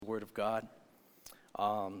of God.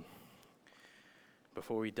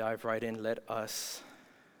 Before we dive right in, let us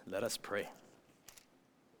pray.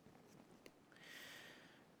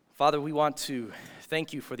 Father, we want to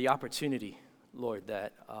thank you for the opportunity, Lord,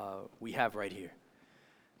 that we have right here.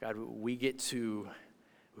 God, we get to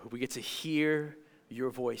hear your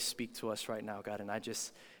voice speak to us right now, God, and I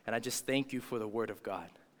just thank you for the word of God.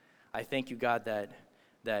 I thank you, God,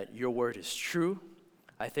 that your word is true.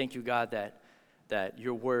 I thank you, God, that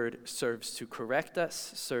your word serves to correct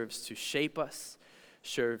us, serves to shape us,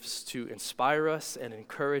 serves to inspire us and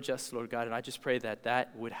encourage us, Lord God, and I just pray that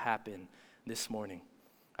would happen this morning.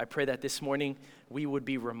 I pray that this morning we would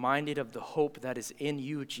be reminded of the hope that is in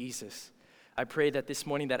you, Jesus. I pray that this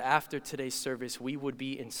morning, that after today's service, we would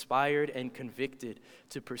be inspired and convicted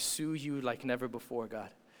to pursue you like never before, God.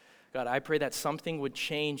 God, I pray that something would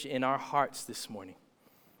change in our hearts this morning.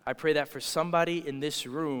 I pray that for somebody in this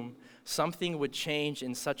room, something would change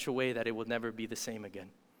in such a way that it will never be the same again.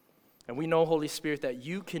 And we know, Holy Spirit, that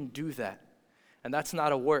you can do that. And that's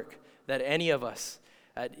not a work that any of us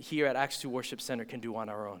here at Acts 2 Worship Center can do on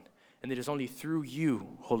our own. And it is only through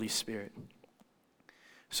you, Holy Spirit.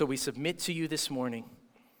 So we submit to you this morning.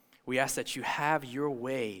 We ask that you have your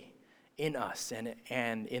way in us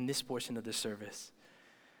and in this portion of the service.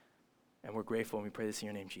 And we're grateful, and we pray this in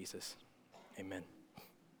your name, Jesus. Amen.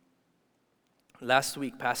 Last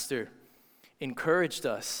week, Pastor encouraged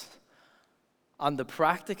us on the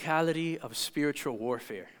practicality of spiritual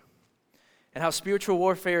warfare, and how spiritual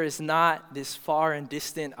warfare is not this far and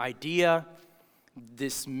distant idea,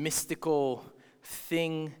 this mystical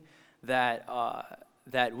thing that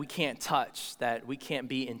we can't touch, that we can't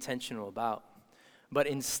be intentional about. But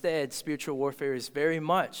instead, spiritual warfare is very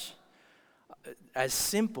much as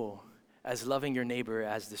simple as loving your neighbor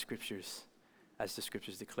as the scriptures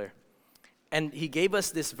declare. And he gave us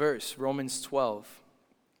this verse, Romans 12.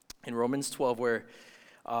 In Romans 12, where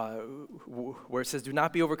it says, "Do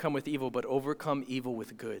not be overcome with evil, but overcome evil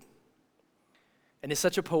with good." And it's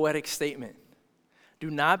such a poetic statement.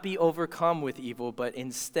 Do not be overcome with evil, but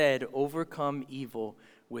instead overcome evil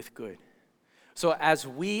with good. So as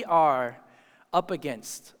we are up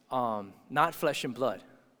against not flesh and blood,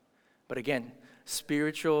 but again,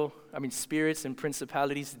 spirits and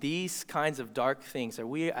principalities, these kinds of dark things,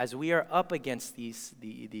 as we are up against these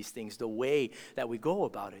things, the way that we go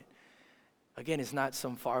about it, again, it's not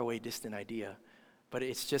some faraway, distant idea, but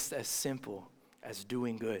it's just as simple as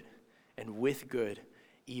doing good. And with good,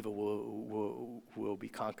 evil will be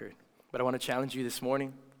conquered. But I want to challenge you this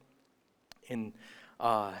morning. And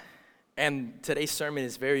today's sermon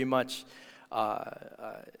is very much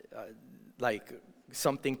like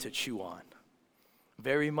something to chew on.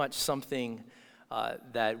 Very much something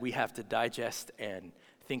that we have to digest and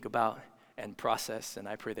think about and process. And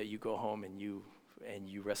I pray that you go home and you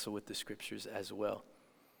wrestle with the scriptures as well.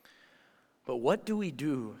 But what do we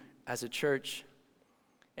do as a church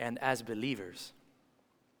and as believers?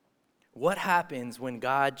 What happens when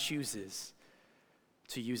God chooses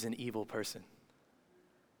to use an evil person?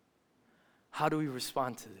 How do we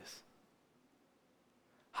respond to this?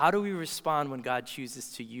 How do we respond when God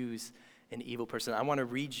chooses to use an evil person? I want to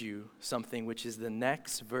read you something which is the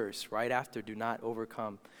next verse right after do not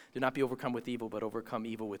be overcome with evil, but overcome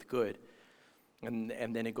evil with good. And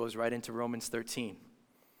then it goes right into Romans 13,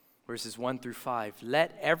 verses 1 through 5.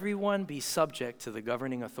 Let everyone be subject to the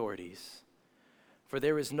governing authorities, for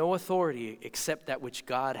there is no authority except that which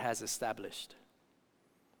God has established.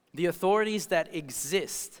 The authorities that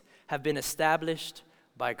exist have been established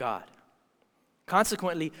by God.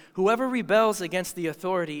 Consequently, whoever rebels against the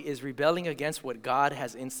authority is rebelling against what God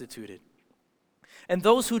has instituted. And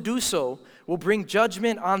those who do so will bring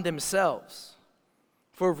judgment on themselves.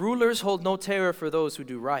 For rulers hold no terror for those who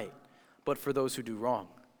do right, but for those who do wrong.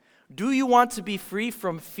 Do you want to be free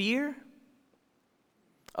from fear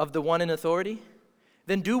of the one in authority?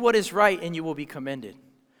 Then do what is right and you will be commended.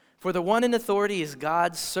 For the one in authority is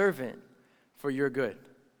God's servant for your good.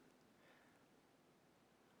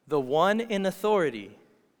 The one in authority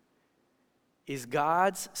is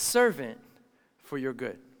God's servant for your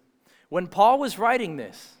good. When Paul was writing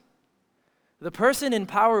this, the person in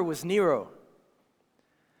power was Nero.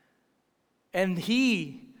 And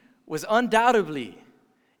he was undoubtedly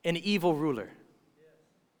an evil ruler.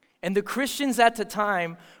 And the Christians at the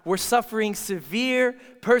time were suffering severe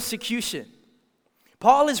persecution.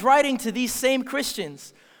 Paul is writing to these same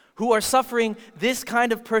Christians who are suffering this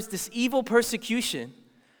kind of this evil persecution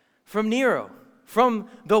from Nero, from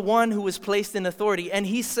the one who was placed in authority. And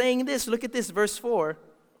he's saying this, look at this, verse 4.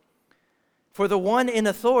 For the one in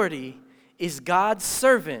authority is God's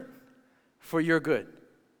servant for your good.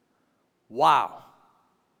 Wow.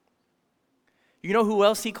 You know who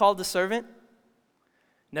else he called the servant?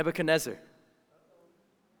 Nebuchadnezzar.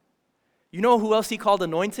 You know who else he called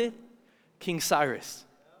anointed? King Cyrus.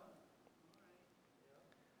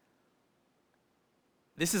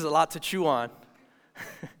 This is a lot to chew on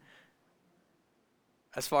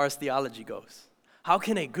as far as theology goes. How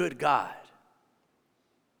can a good God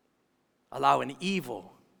allow an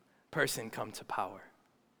evil person come to power?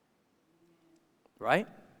 Right?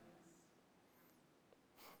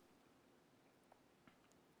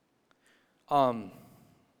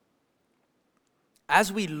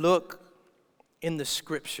 As we look in the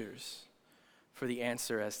scriptures for the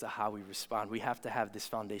answer as to how we respond, we have to have this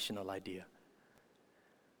foundational idea.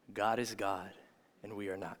 God is God, and we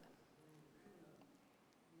are not.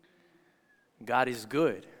 God is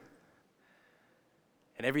good,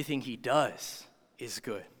 and everything he does is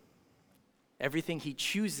good. Everything he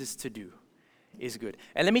chooses to do is good.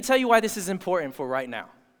 And let me tell you why this is important for right now.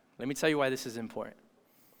 Let me tell you why this is important.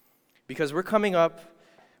 Because we're coming up,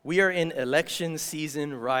 we are in election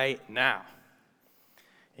season right now.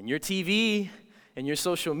 And your TV and your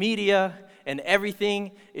social media and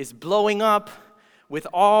everything is blowing up with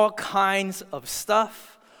all kinds of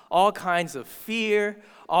stuff, all kinds of fear,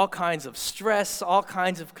 all kinds of stress, all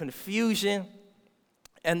kinds of confusion.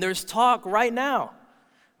 And there's talk right now.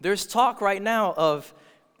 There's talk right now of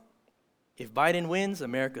if Biden wins,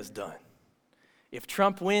 America's done. If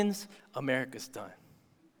Trump wins, America's done.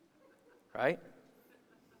 Right?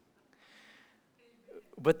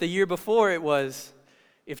 But the year before it was,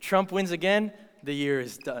 if Trump wins again, the year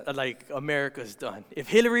is done. Like, America's done. If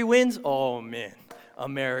Hillary wins, oh man,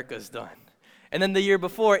 America's done. And then the year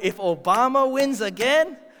before, if Obama wins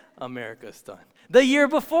again, America's done. The year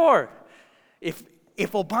before, if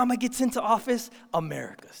Obama gets into office,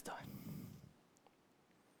 America's done.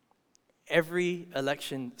 Every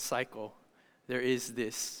election cycle, there is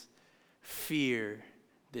this fear,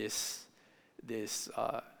 this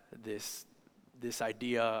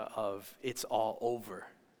idea of it's all over.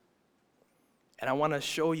 And I want to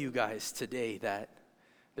show you guys today that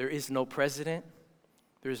there is no president,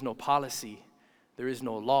 there is no policy, there is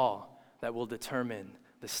no law that will determine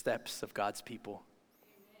the steps of God's people.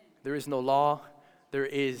 There is no law, there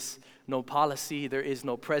is no policy, there is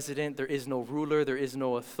no president, there is no ruler, there is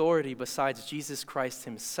no authority besides Jesus Christ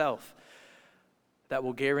himself that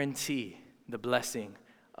will guarantee the blessing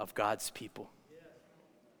of God's people.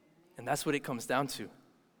 And that's what it comes down to.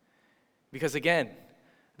 Because again,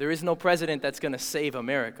 there is no president that's going to save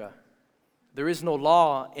America. There is no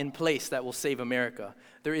law in place that will save America.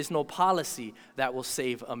 There is no policy that will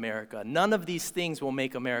save America. None of these things will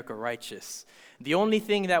make America righteous. The only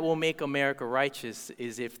thing that will make America righteous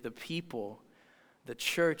is if the people, the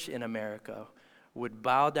church in America, would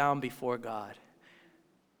bow down before God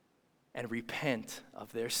and repent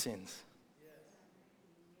of their sins.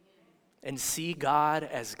 And see God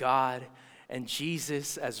as God and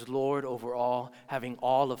Jesus as Lord over all, having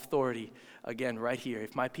all authority. Again, right here,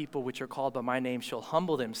 if my people which are called by my name shall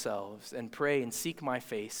humble themselves and pray and seek my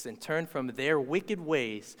face and turn from their wicked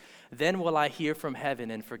ways, then will I hear from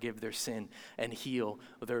heaven and forgive their sin and heal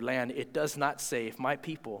their land. It does not say if my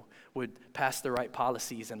people would pass the right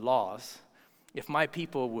policies and laws, if my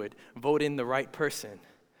people would vote in the right person.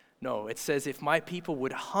 No, it says if my people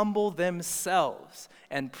would humble themselves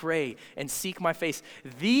and pray and seek my face.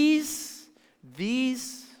 These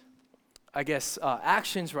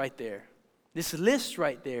actions right there, this list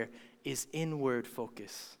right there is inward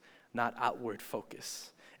focus, not outward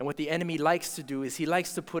focus. And what the enemy likes to do is he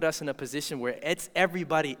likes to put us in a position where it's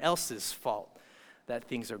everybody else's fault that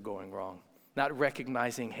things are going wrong. Not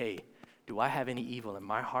recognizing, hey, do I have any evil in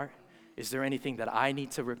my heart? Is there anything that I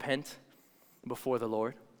need to repent before the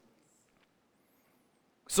Lord?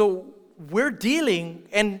 So we're dealing,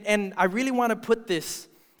 and I really want to put this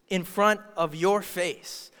in front of your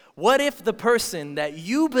face. What if the person that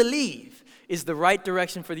you believe is the right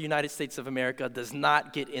direction for the United States of America does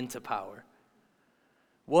not get into power?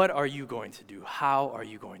 What are you going to do? How are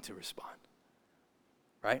you going to respond?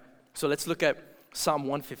 Right? So let's look at Psalm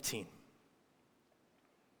 115.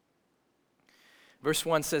 Verse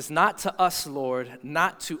 1 says, "Not to us, Lord,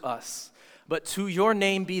 not to us, but to your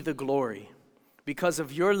name be the glory, because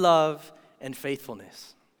of your love and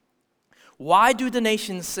faithfulness. Why do the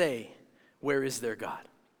nations say, where is their God?"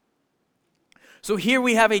 So here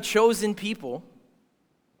we have a chosen people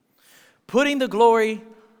putting the glory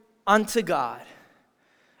unto God,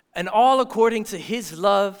 and all according to his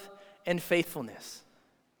love and faithfulness.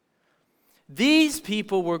 These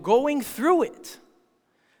people were going through it.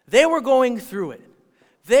 They were going through it.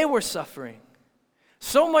 They were suffering.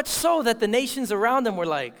 So much so that the nations around them were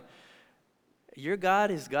like, your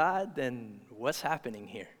God is God, then what's happening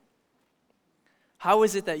here? How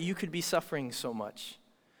is it that you could be suffering so much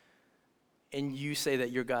and you say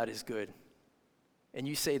that your God is good? And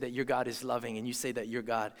you say that your God is loving, and you say that your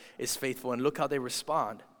God is faithful. And look how they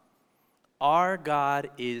respond. Our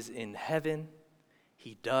God is in heaven.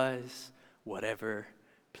 He does whatever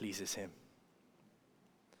pleases him.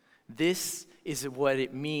 This is what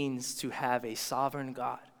it means to have a sovereign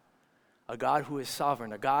God. A God who is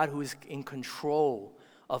sovereign, a God who is in control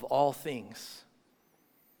of all things.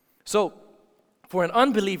 So, for an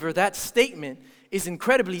unbeliever, that statement is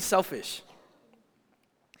incredibly selfish.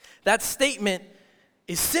 That statement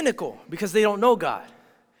is cynical because they don't know God.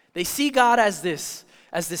 They see God as this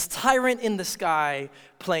tyrant in the sky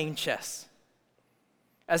playing chess.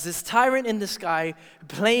 As this tyrant in the sky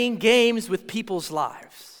playing games with people's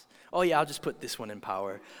lives. Oh yeah, I'll just put this one in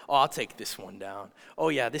power. Oh, I'll take this one down. Oh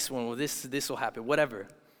yeah, this will happen, whatever.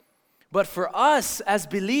 But for us as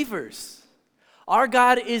believers, our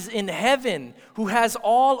God is in heaven who has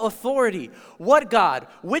all authority. What God?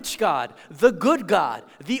 Which God? The good God,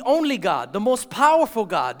 the only God, the most powerful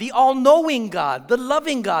God, the all-knowing God, the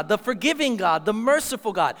loving God, the forgiving God, the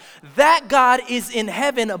merciful God. That God is in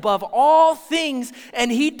heaven above all things,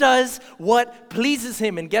 and he does what pleases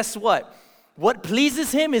him. And guess what? What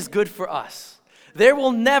pleases him is good for us. There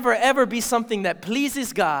will never, ever be something that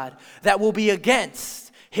pleases God that will be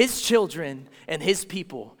against his children and his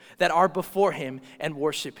people that are before him and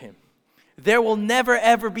worship him. There will never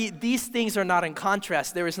ever be, these things are not in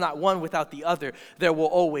contrast. There is not one without the other. There will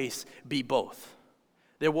always be both.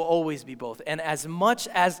 There will always be both. And as much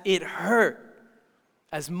as it hurt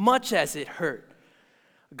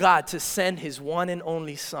God to send his one and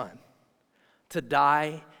only Son to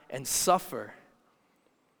die and suffer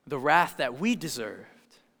the wrath that we deserved,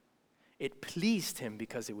 it pleased him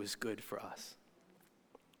because it was good for us.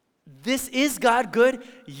 This is God good?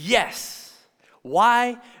 Yes.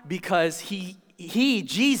 Why? Because he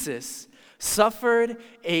Jesus, suffered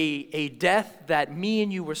a death that me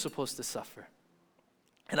and you were supposed to suffer.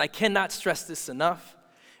 And I cannot stress this enough.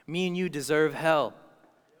 Me and you deserve hell.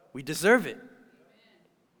 We deserve it.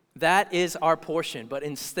 That is our portion. But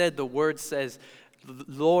instead, the word says, the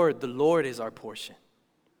Lord is our portion.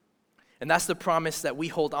 And that's the promise that we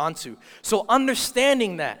hold on to. So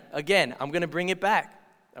understanding that, again, I'm going to bring it back.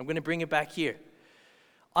 I'm going to bring it back here.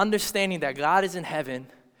 Understanding that God is in heaven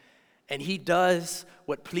and he does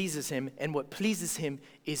what pleases him, and what pleases him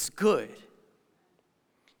is good.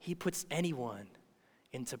 He puts anyone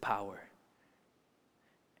into power.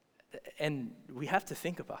 And we have to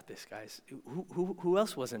think about this, guys. Who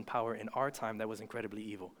else was in power in our time that was incredibly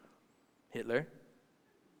evil? Hitler?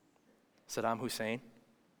 Saddam Hussein?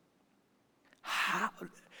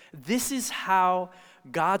 This is how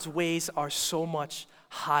God's ways are so much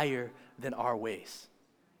higher than our ways.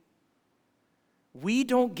 We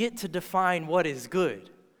don't get to define what is good.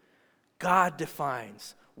 God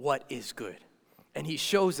defines what is good. And he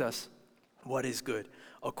shows us what is good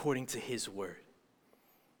according to his word.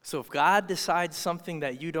 So if God decides something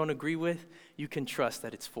that you don't agree with, you can trust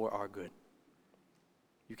that it's for our good.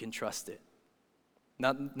 You can trust it.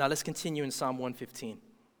 Now let's continue in Psalm 115.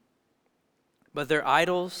 But their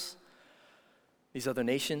idols, these other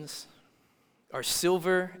nations, are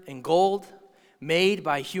silver and gold, made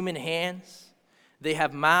by human hands. They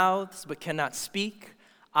have mouths but cannot speak,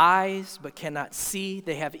 eyes but cannot see.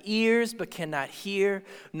 They have ears but cannot hear,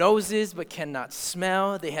 noses but cannot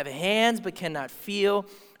smell. They have hands but cannot feel,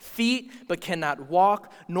 feet but cannot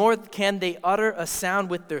walk, nor can they utter a sound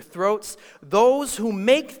with their throats. Those who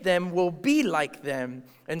make them will be like them,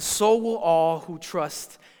 and so will all who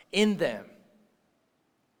trust in them.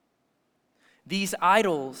 These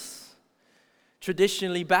idols,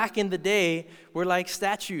 traditionally, back in the day, were like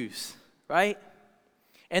statues, right?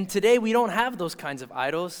 And today, we don't have those kinds of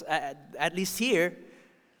idols. At least here,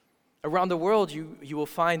 around the world, you will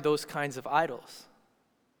find those kinds of idols.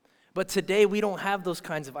 But today, we don't have those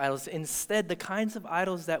kinds of idols. Instead, the kinds of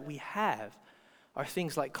idols that we have are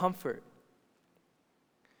things like comfort,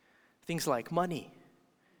 things like money,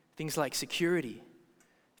 things like security,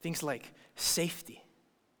 things like safety,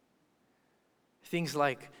 things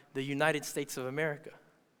like the United States of America,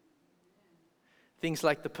 things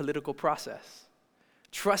like the political process.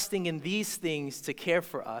 Trusting in these things to care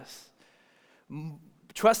for us,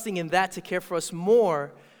 trusting in that to care for us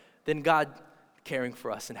more than God caring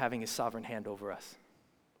for us and having his sovereign hand over us.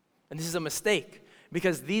 And this is a mistake,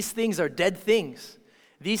 because these things are dead things.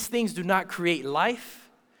 These things do not create life.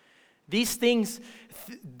 These things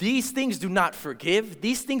do not forgive.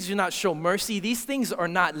 These things do not show mercy. These things are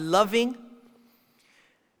not loving.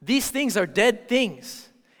 These things are dead things.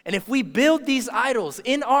 And if we build these idols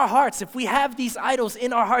in our hearts, if we have these idols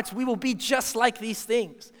in our hearts, we will be just like these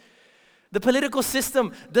things. The political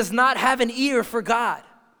system does not have an ear for God.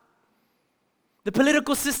 The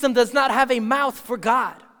political system does not have a mouth for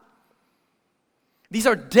God. These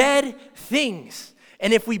are dead things.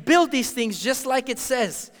 And if we build these things just like it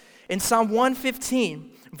says in Psalm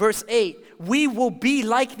 115, verse 8, we will be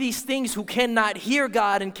like these things who cannot hear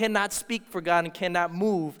God and cannot speak for God and cannot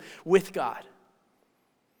move with God.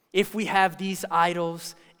 If we have these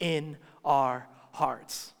idols in our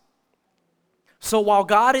hearts. So while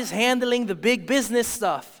God is handling the big business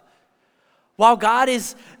stuff, while God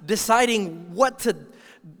is deciding what to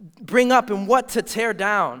bring up and what to tear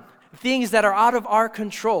down, things that are out of our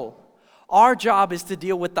control, our job is to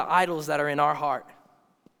deal with the idols that are in our heart.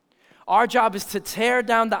 Our job is to tear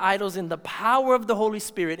down the idols in the power of the Holy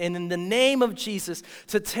Spirit and in the name of Jesus,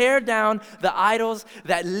 to tear down the idols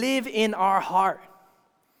that live in our heart.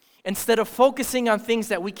 Instead of focusing on things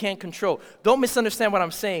that we can't control. Don't misunderstand what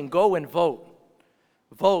I'm saying. Go and vote.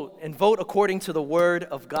 Vote, and vote according to the word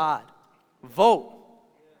of God. Vote.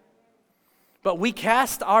 But we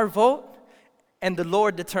cast our vote, and the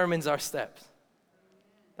Lord determines our steps.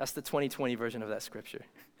 That's the 2020 version of that scripture.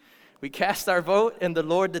 We cast our vote, and the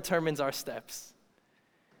Lord determines our steps.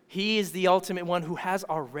 He is the ultimate one who has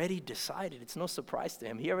already decided. It's no surprise to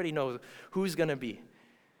him. He already knows who's going to be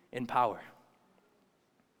in power.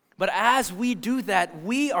 But as we do that,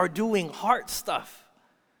 we are doing heart stuff.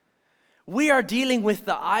 We are dealing with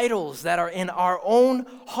the idols that are in our own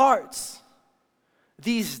hearts.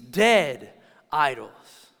 These dead idols.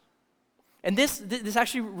 And this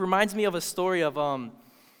actually reminds me of a story of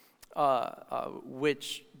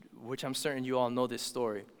which I'm certain you all know this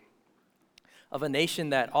story, of a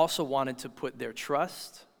nation that also wanted to put their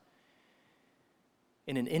trust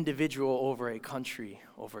in an individual over a country,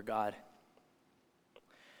 over God.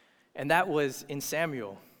 And that was in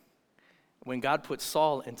Samuel, when God put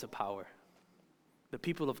Saul into power. The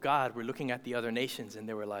people of God were looking at the other nations and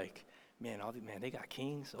they were like, man, they got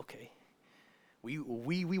kings? Okay. We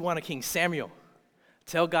want a king. Samuel,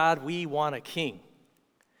 tell God we want a king.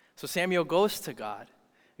 So Samuel goes to God.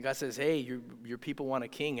 And God says, hey, your people want a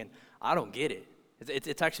king, and I don't get it.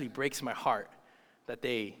 It actually breaks my heart that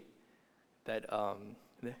they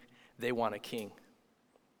want a king.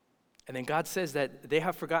 And then God says that they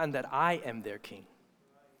have forgotten that I am their king.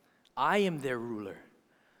 I am their ruler.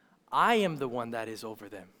 I am the one that is over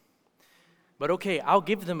them. But okay, I'll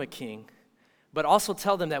give them a king, but also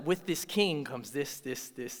tell them that with this king comes this,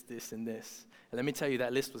 and this. And let me tell you,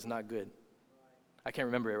 that list was not good. I can't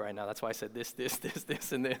remember it right now. That's why I said this,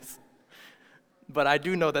 and this. But I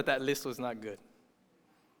do know that list was not good.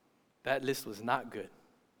 That list was not good.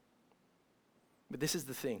 But this is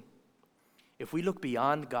the thing. If we look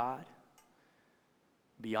beyond God,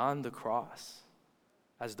 beyond the cross,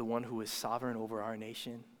 as the one who is sovereign over our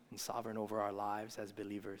nation and sovereign over our lives as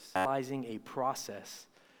believers, realizing a process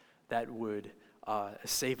that would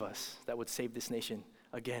save us, that would save this nation,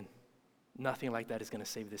 again, nothing like that is going to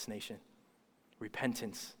save this nation.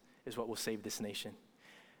 Repentance is what will save this nation.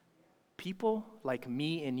 People like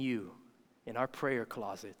me and you in our prayer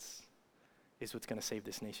closets is what's going to save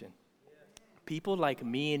this nation. People like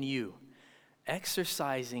me and you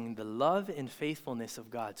exercising the love and faithfulness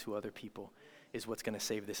of God to other people is what's going to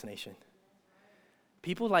save this nation.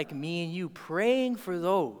 People like me and you praying for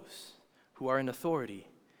those who are in authority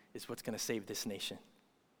is what's going to save this nation.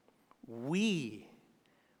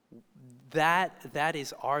 That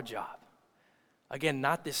is our job. Again,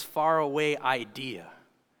 not this faraway idea,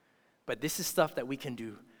 but this is stuff that we can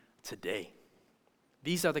do today.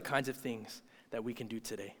 These are the kinds of things that we can do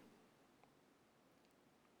today.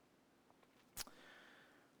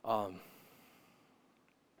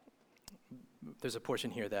 There's a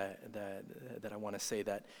portion here that I want to say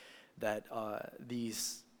that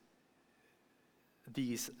these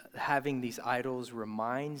having these idols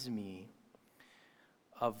reminds me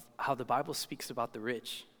of how the Bible speaks about the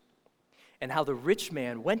rich, and how the rich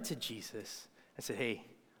man went to Jesus and said, "Hey,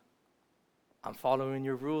 I'm following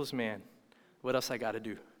your rules, man. What else I got to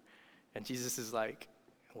do?" And Jesus is like,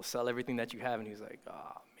 "Well, sell everything that you have." And he's like,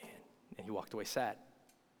 "Oh man," and he walked away sad.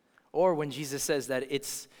 Or when Jesus says that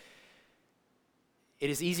it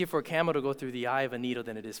is easier for a camel to go through the eye of a needle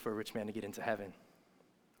than it is for a rich man to get into heaven,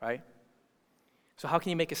 right? So how can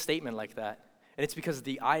you make a statement like that? And it's because of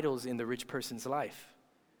the idols in the rich person's life,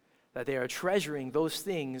 that they are treasuring those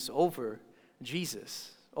things over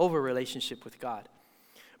Jesus, over relationship with God.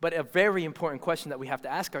 But a very important question that we have to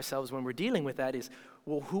ask ourselves when we're dealing with that is,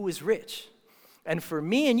 well, who is rich? And for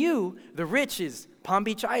me and you, the rich is Palm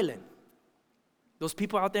Beach Island. Those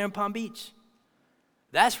people out there in Palm Beach.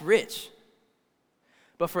 That's rich.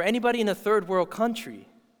 But for anybody in a third world country,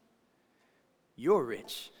 you're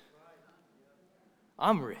rich.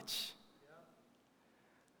 I'm rich.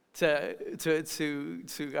 I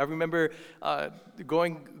remember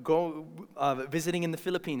visiting in the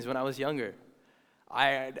Philippines when I was younger.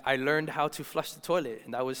 I learned how to flush the toilet,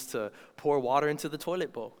 and that was to pour water into the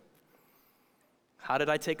toilet bowl. How did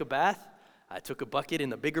I take a bath? I took a bucket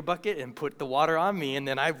in a bigger bucket and put the water on me, and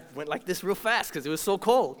then I went like this real fast because it was so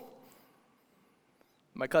cold.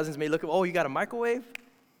 My cousins may look at, oh, you got a microwave?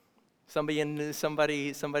 Somebody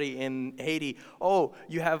in Haiti, oh,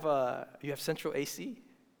 you have central AC?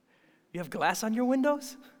 You have glass on your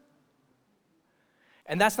windows?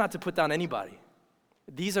 And that's not to put down anybody.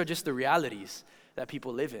 These are just the realities that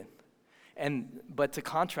people live in. But to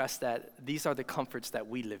contrast that, these are the comforts that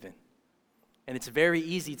we live in. And it's very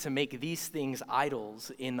easy to make these things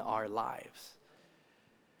idols in our lives.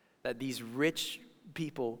 That these rich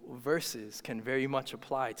people verses can very much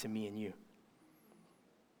apply to me and you.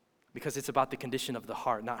 Because it's about the condition of the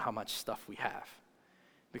heart, not how much stuff we have.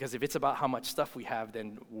 Because if it's about how much stuff we have,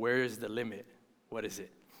 then where is the limit? What is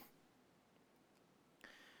it?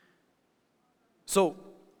 So,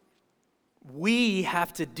 we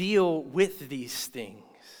have to deal with these things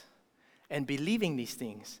and believing these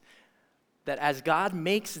things. That as God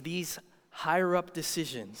makes these higher up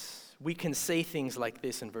decisions, we can say things like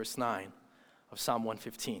this in verse 9 of Psalm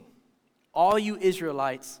 115. All you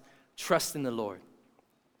Israelites, trust in the Lord.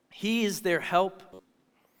 He is their help.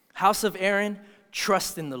 House of Aaron,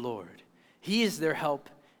 trust in the Lord. He is their help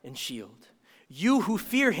and shield. You who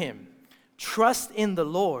fear him, trust in the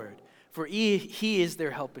Lord, for he is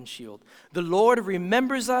their help and shield. The Lord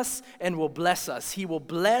remembers us and will bless us. He will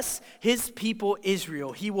bless his people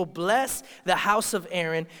Israel. He will bless the house of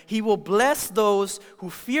Aaron. He will bless those who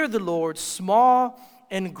fear the Lord, small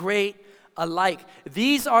and great alike.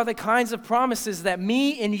 These are the kinds of promises that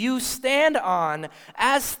me and you stand on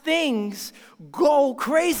as things go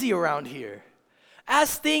crazy around here.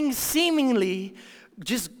 As things seemingly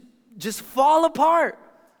just fall apart.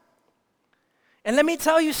 And let me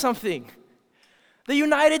tell you something. The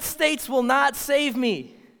United States will not save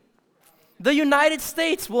me. The United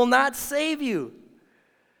States will not save you.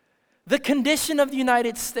 The condition of the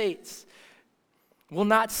United States will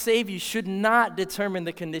not save you, should not determine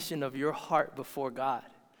the condition of your heart before God.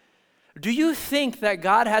 Do you think that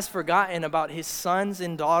God has forgotten about his sons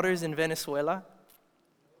and daughters in Venezuela?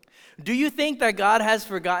 Do you think that God has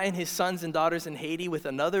forgotten his sons and daughters in Haiti with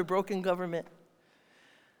another broken government?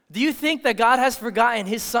 Do you think that God has forgotten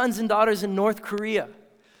his sons and daughters in North Korea?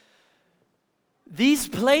 These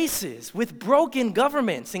places with broken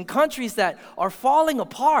governments in countries that are falling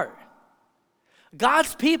apart,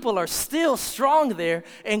 God's people are still strong there,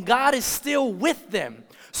 and God is still with them.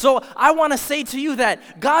 So I want to say to you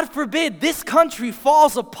that God forbid this country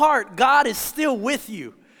falls apart, God is still with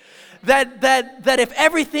you. That if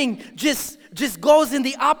everything just goes in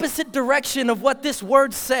the opposite direction of what this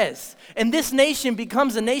word says, and this nation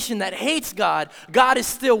becomes a nation that hates God, God is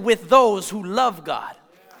still with those who love God.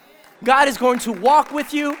 God is going to walk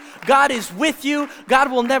with you. God is with you.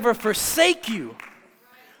 God will never forsake you.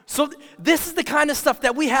 So this is the kind of stuff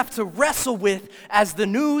that we have to wrestle with as the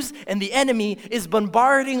news and the enemy is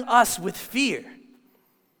bombarding us with fear.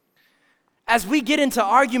 As we get into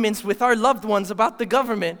arguments with our loved ones about the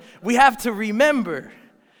government, we have to remember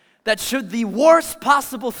that should the worst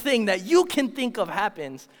possible thing that you can think of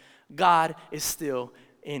happens, God is still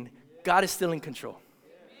in control.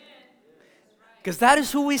 Because that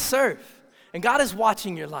is who we serve. And God is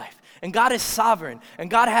watching your life. And God is sovereign. And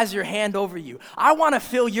God has your hand over you. I want to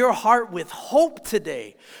fill your heart with hope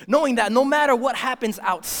today, knowing that no matter what happens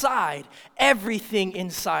outside, everything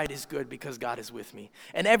inside is good because God is with me.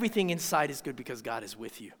 And everything inside is good because God is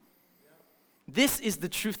with you. This is the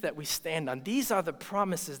truth that we stand on. These are the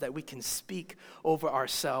promises that we can speak over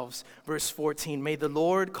ourselves. Verse 14, may the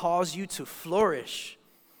Lord cause you to flourish,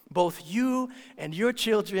 both you and your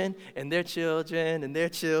children and their children and their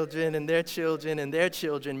children and their children and their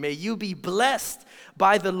children. May you be blessed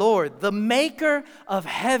by the Lord, the maker of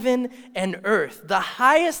heaven and earth. The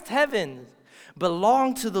highest heavens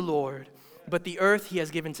belong to the Lord, but the earth he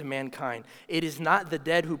has given to mankind. It is not the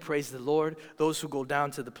dead who praise the Lord, those who go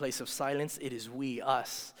down to the place of silence. It is we,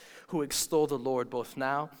 us, who extol the Lord both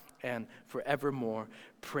now and forevermore.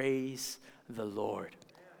 Praise the Lord.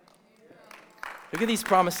 Look at these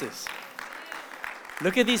promises.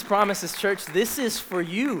 Look at these promises, church. This is for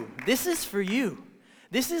you. This is for you.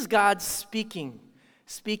 This is God speaking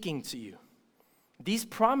to you. These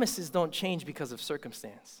promises don't change because of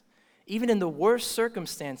circumstance. Even in the worst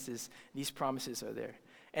circumstances, these promises are there.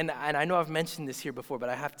 And I know I've mentioned this here before, but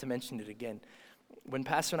I have to mention it again. When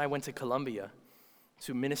Pastor and I went to Colombia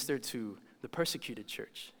to minister to the persecuted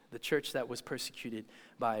church, the church that was persecuted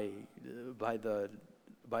by the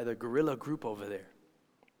guerrilla group over there,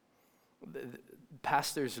 the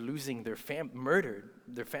pastors losing their murdered,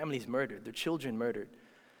 their families murdered, their children murdered,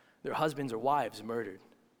 their husbands or wives murdered.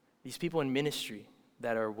 These people in ministry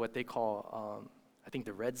that are what they call, I think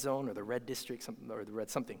the red zone or the red district, or the red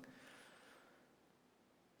something.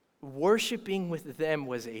 Worshiping with them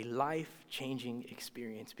was a life-changing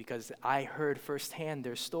experience because I heard firsthand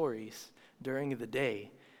their stories during the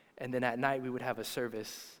day, and then at night we would have a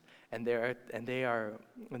service, and they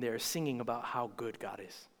are singing about how good God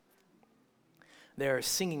is. They are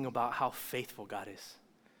singing about how faithful God is.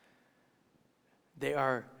 They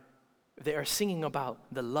are singing about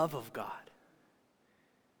the love of God,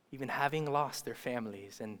 even having lost their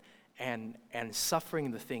families and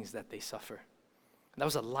suffering the things that they suffer. That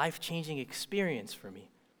was a life-changing experience for me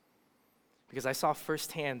because I saw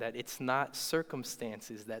firsthand that it's not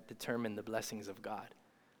circumstances that determine the blessings of God.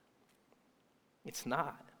 It's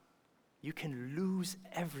not. You can lose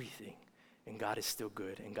everything, and God is still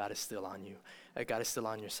good, and God is still on you. God is still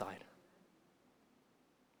on your side.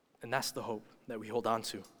 And that's the hope that we hold on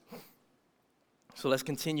to. So let's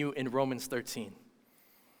continue in Romans 13,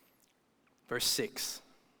 verse 6.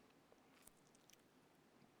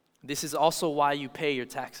 This is also why you pay your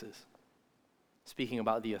taxes. Speaking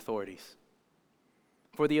about the authorities.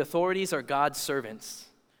 For the authorities are God's servants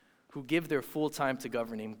who give their full time to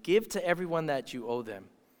govern him. Give to everyone that you owe them.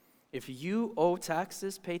 If you owe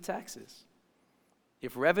taxes, pay taxes.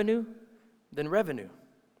 If revenue, then revenue.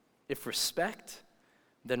 If respect,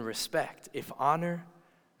 then respect. If honor,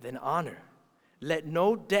 then honor. Let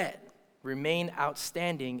no debt remain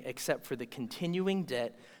outstanding except for the continuing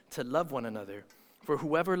debt to love one another. For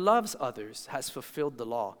whoever loves others has fulfilled the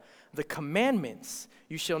law. The commandments,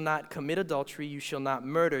 you shall not commit adultery, you shall not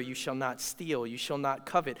murder, you shall not steal, you shall not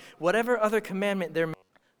covet. Whatever other commandment there may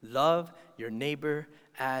be, love your neighbor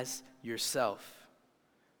as yourself.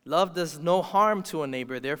 Love does no harm to a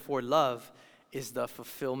neighbor, therefore love is the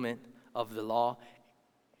fulfillment of the law.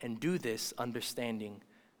 And do this understanding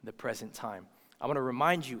the present time. I want to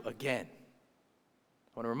remind you again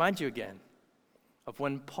of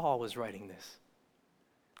when Paul was writing this,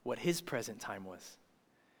 what his present time was.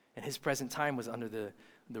 And his present time was under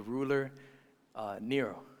the ruler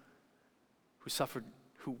Nero,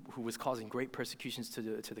 who was causing great persecutions to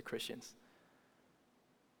the Christians.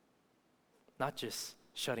 Not just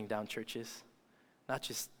shutting down churches, not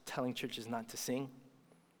just telling churches not to sing,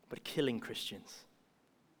 but killing Christians,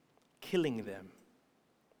 killing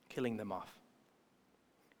them off.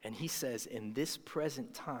 And he says, in this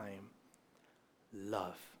present time,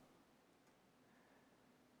 love.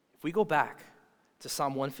 If we go back to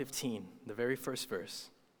Psalm 115, the very first verse,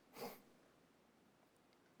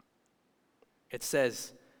 it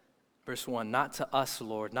says, verse 1, not to us,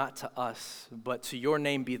 Lord, not to us, but to your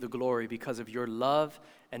name be the glory because of your love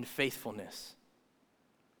and faithfulness.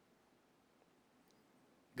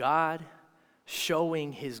 God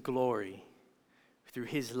showing his glory through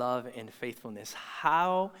his love and faithfulness.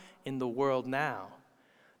 How in the world now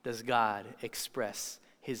does God express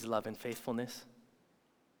his love and faithfulness?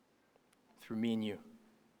 Through me and you.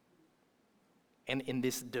 And in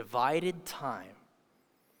this divided time,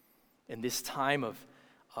 in this time of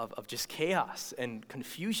just chaos and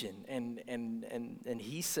confusion, and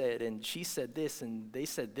he said and she said this and they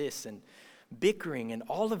said this and bickering and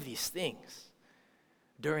all of these things,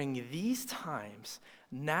 during these times,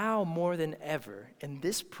 now more than ever, in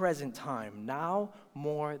this present time, now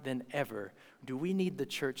more than ever, do we need the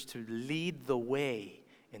church to lead the way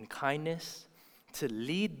in kindness, to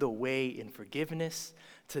lead the way in forgiveness,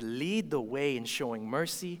 to lead the way in showing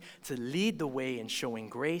mercy, to lead the way in showing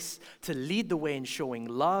grace, to lead the way in showing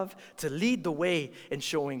love, to lead the way in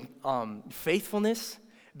showing faithfulness.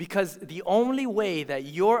 Because the only way that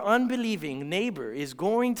your unbelieving neighbor is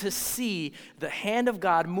going to see the hand of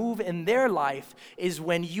God move in their life is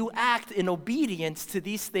when you act in obedience to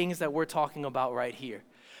these things that we're talking about right here.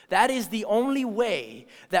 That is the only way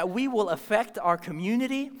that we will affect our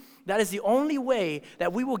community. That is the only way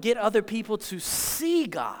that we will get other people to see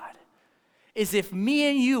God, is if me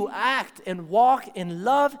and you act and walk in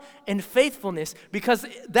love and faithfulness, because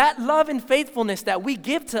that love and faithfulness that we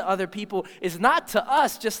give to other people is not to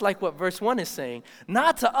us, just like what verse 1 is saying,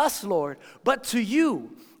 not to us, Lord, but to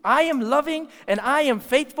you. I am loving and I am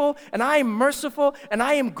faithful and I am merciful and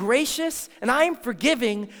I am gracious and I am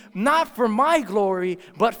forgiving, not for my glory,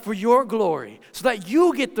 but for your glory, so that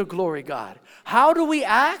you get the glory, God. How do we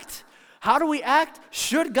act? How do we act?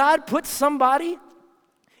 Should God put somebody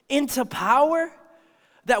into power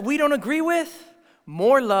that we don't agree with,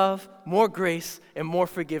 more love, more grace, and more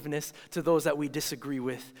forgiveness to those that we disagree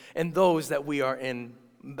with and those that we are in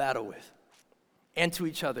battle with, and to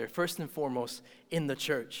each other, first and foremost, in the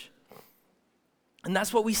church. And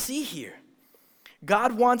that's what we see here.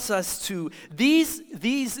 God wants us to, these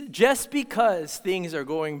just because things are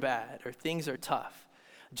going bad or things are tough,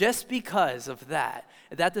 just because of that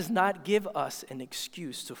does not give us an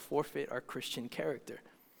excuse to forfeit our Christian character.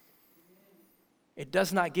 It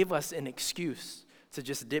does not give us an excuse to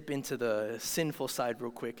just dip into the sinful side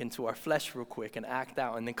real quick, into our flesh real quick, and act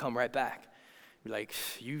out and then come right back. Be like,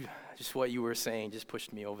 just what you were saying just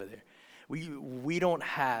pushed me over there. We don't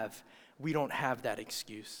have that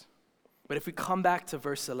excuse. But if we come back to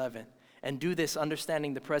verse 11 and do this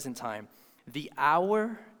understanding the present time, the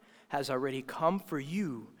hour has already come for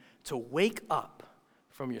you to wake up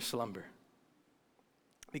from your slumber.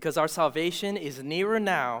 Because our salvation is nearer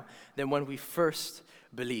now than when we first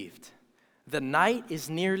believed. The night is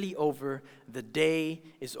nearly over, the day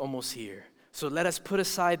is almost here. So let us put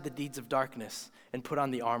aside the deeds of darkness and put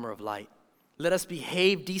on the armor of light. Let us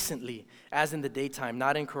behave decently as in the daytime,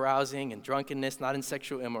 not in carousing and drunkenness, not in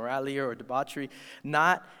sexual immorality or debauchery,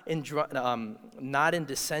 not in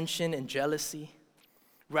dissension and jealousy.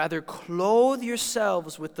 Rather, clothe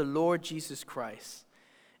yourselves with the Lord Jesus Christ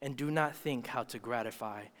and do not think how to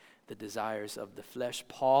gratify the desires of the flesh.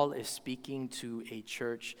 Paul is speaking to a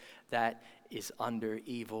church that is under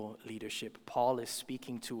evil leadership. Paul is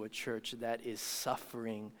speaking to a church that is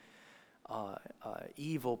suffering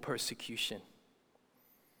evil persecution.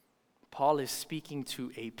 Paul is speaking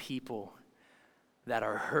to a people that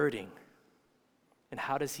are hurting. And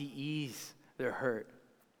how does he ease their hurt?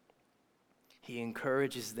 He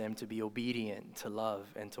encourages them to be obedient, to love,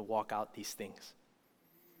 and to walk out these things.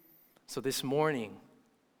 So this morning,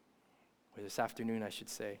 or this afternoon I should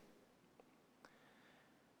say,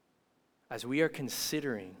 as we are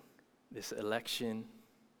considering this election,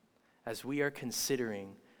 as we are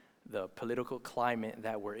considering the political climate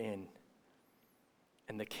that we're in,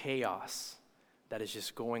 and the chaos that is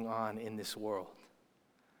just going on in this world,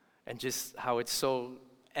 and just how it's so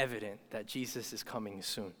evident that Jesus is coming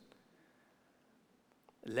soon,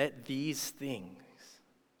 let these things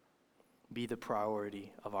be the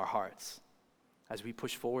priority of our hearts. As we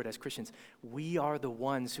push forward as Christians, we are the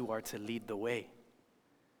ones who are to lead the way.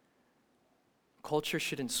 Culture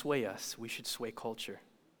shouldn't sway us. We should sway culture.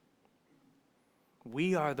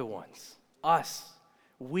 We are the ones. Us.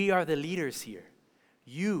 We are the leaders here.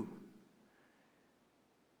 You.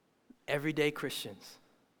 Everyday Christians.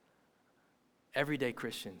 Everyday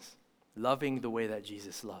Christians. Loving the way that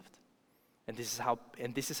Jesus loved. And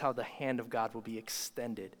this is how the hand of God will be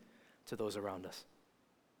extended to those around us.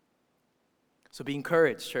 So be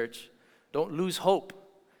encouraged, church. Don't lose hope.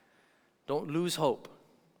 Don't lose hope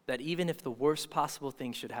that even if the worst possible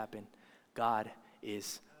thing should happen, God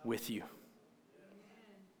is with you.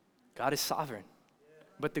 God is sovereign.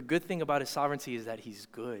 But the good thing about his sovereignty is that he's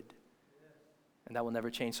good. And that will never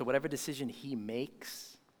change. So whatever decision he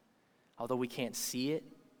makes, although we can't see it,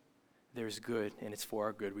 there's good, and it's for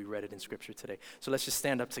our good. We read it in Scripture today. So let's just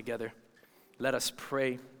stand up together. Let us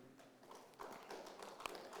pray.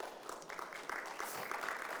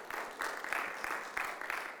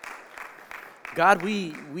 God,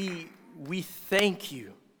 we thank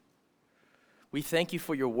you. We thank you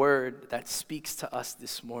for your word that speaks to us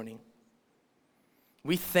this morning.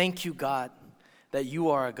 We thank you, God, that you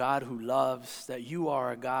are a God who loves, that you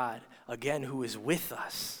are a God, again, who is with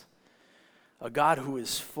us, a God who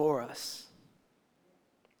is for us.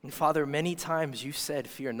 And Father, many times you said,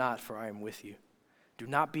 "Fear not, for I am with you. Do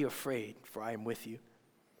not be afraid, for I am with you."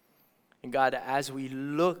 And God, as we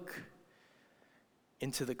look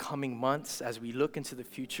into the coming months, as we look into the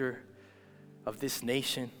future of this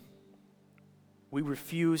nation, we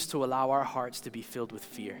refuse to allow our hearts to be filled with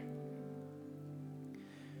fear.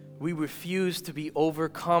 We refuse to be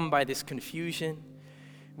overcome by this confusion.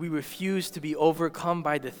 We refuse to be overcome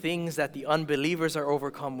by the things that the unbelievers are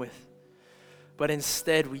overcome with. But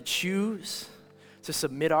instead, we choose to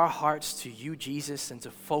submit our hearts to you, Jesus, and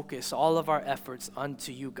to focus all of our efforts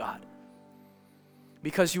unto you, God.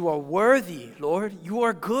 Because you are worthy, Lord. You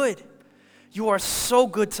are good. You are so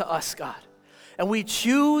good to us, God. And we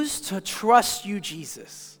choose to trust you,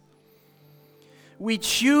 Jesus. We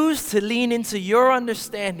choose to lean into your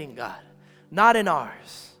understanding, God, not in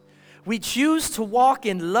ours. We choose to walk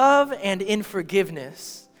in love and in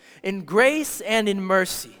forgiveness, in grace and in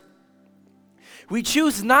mercy. We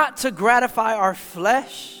choose not to gratify our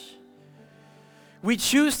flesh. We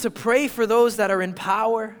choose to pray for those that are in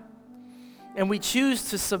power. And we choose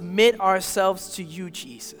to submit ourselves to you,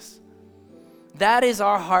 Jesus. That is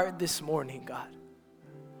our heart this morning, God.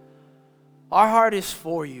 Our heart is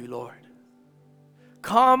for you, Lord.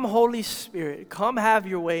 Come, Holy Spirit, come have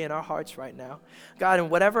your way in our hearts right now. God, and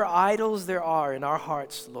whatever idols there are in our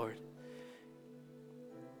hearts, Lord,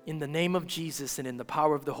 in the name of Jesus and in the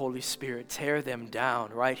power of the Holy Spirit, tear them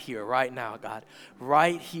down right here, right now, God.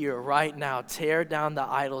 Right here, right now, tear down the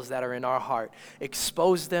idols that are in our heart.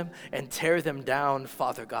 Expose them and tear them down,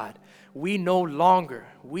 Father God. We no longer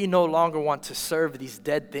want to serve these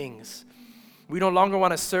dead things. We no longer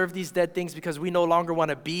want to serve these dead things because we no longer want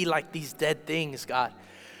to be like these dead things, God.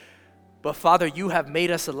 But Father, you have made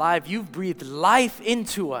us alive. You've breathed life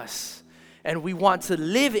into us. And we want to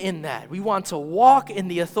live in that. We want to walk in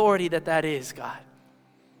the authority that is, God.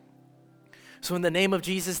 So in the name of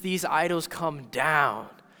Jesus, these idols come down,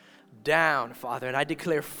 Father. And I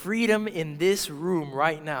declare freedom in this room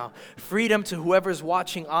right now. Freedom to whoever's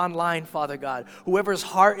watching online, Father God. Whoever's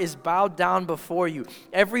heart is bowed down before you.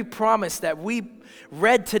 Every promise that we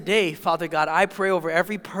read today, Father God, I pray over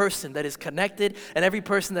every person that is connected and every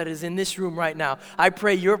person that is in this room right now. I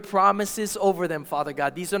pray your promises over them, Father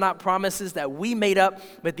God. These are not promises that we made up,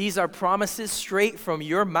 but these are promises straight from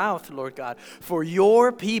your mouth, Lord God, for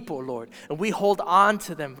your people, Lord. And we hold on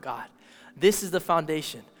to them, God. This is the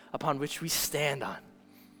foundation upon which we stand on.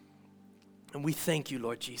 And we thank you,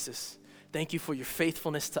 Lord Jesus. Thank you for your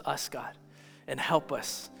faithfulness to us, God. And help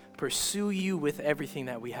us pursue you with everything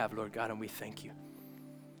that we have, Lord God, and we thank you.